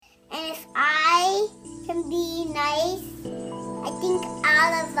can be nice, I think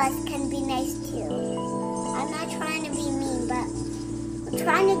all of us can be nice too. I'm not trying to be mean, but I'm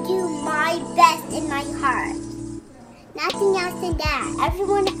trying to do my best in my heart. Nothing else than that.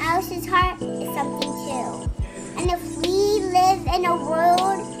 Everyone else's heart is something too. And if we live in a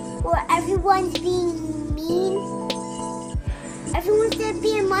world where everyone's being mean, everyone's going to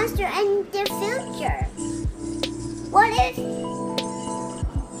be a monster in their future. What if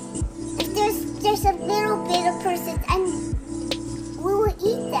there's a little bit of persons and we will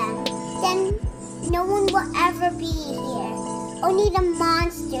eat them? Then no one will ever be here. Only the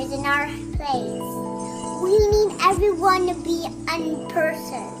monsters in our place. We need everyone to be a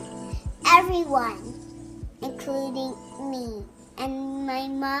person. Everyone. Including me and my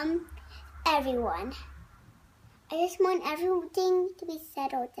mom, everyone. I just want everything to be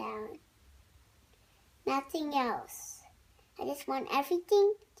settled down. Nothing else. I just want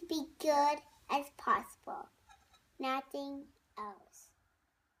everything to be good as possible. Nothing else.